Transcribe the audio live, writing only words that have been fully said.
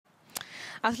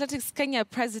Athletics Kenya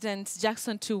President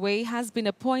Jackson Tuwei has been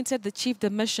appointed the Chief de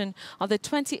Mission of the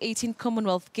 2018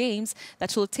 Commonwealth Games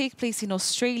that will take place in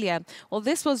Australia. Well,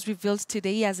 this was revealed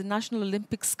today as the National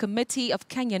Olympics Committee of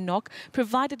Kenya NOC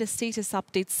provided a status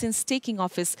update since taking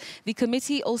office. The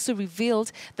committee also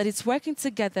revealed that it's working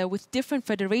together with different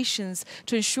federations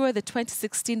to ensure the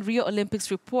 2016 Rio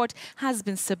Olympics report has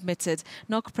been submitted.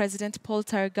 NOC President Paul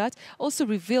Targat also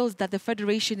revealed that the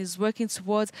federation is working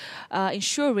towards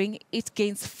ensuring it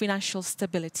gains financial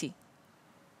stability.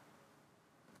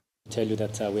 Tell you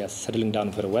that we are settling down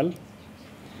very well.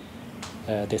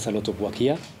 There's a lot of work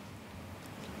here,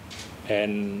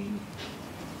 and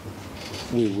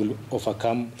we will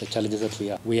overcome the challenges that we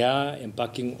have. We are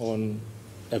embarking on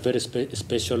a very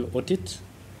special audit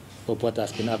of what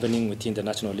has been happening within the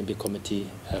National Olympic Committee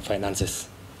finances.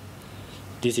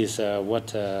 This is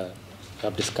what we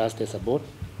have discussed as a board,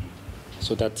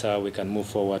 so that we can move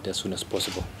forward as soon as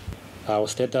possible. Our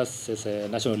status as a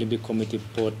National Olympic Committee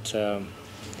board,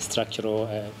 structural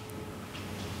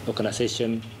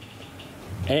organization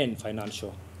and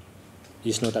financial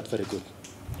is not that very good.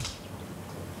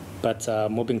 But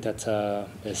I'm hoping that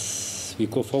as we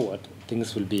go forward,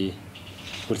 things will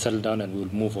settle down and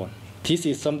we'll move on. This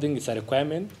is something, it's a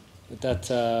requirement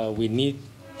that we need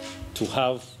to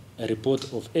have a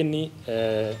report of any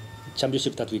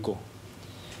championship that we go.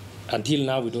 Until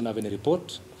now, we don't have any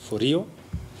report for Rio.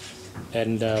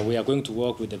 And we are going to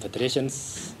work with the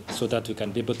federations so that we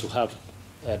can be able to have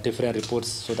different reports,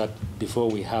 so that before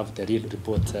we have the real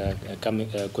report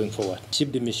going forward.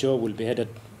 Chief de Mission will be headed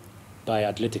by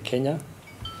Athletic Kenya.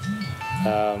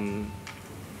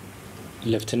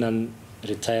 Lieutenant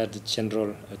Retired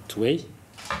General Tuwei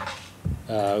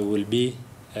will be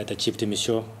the Chief de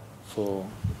Mission for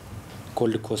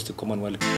Gold Coast Commonwealth.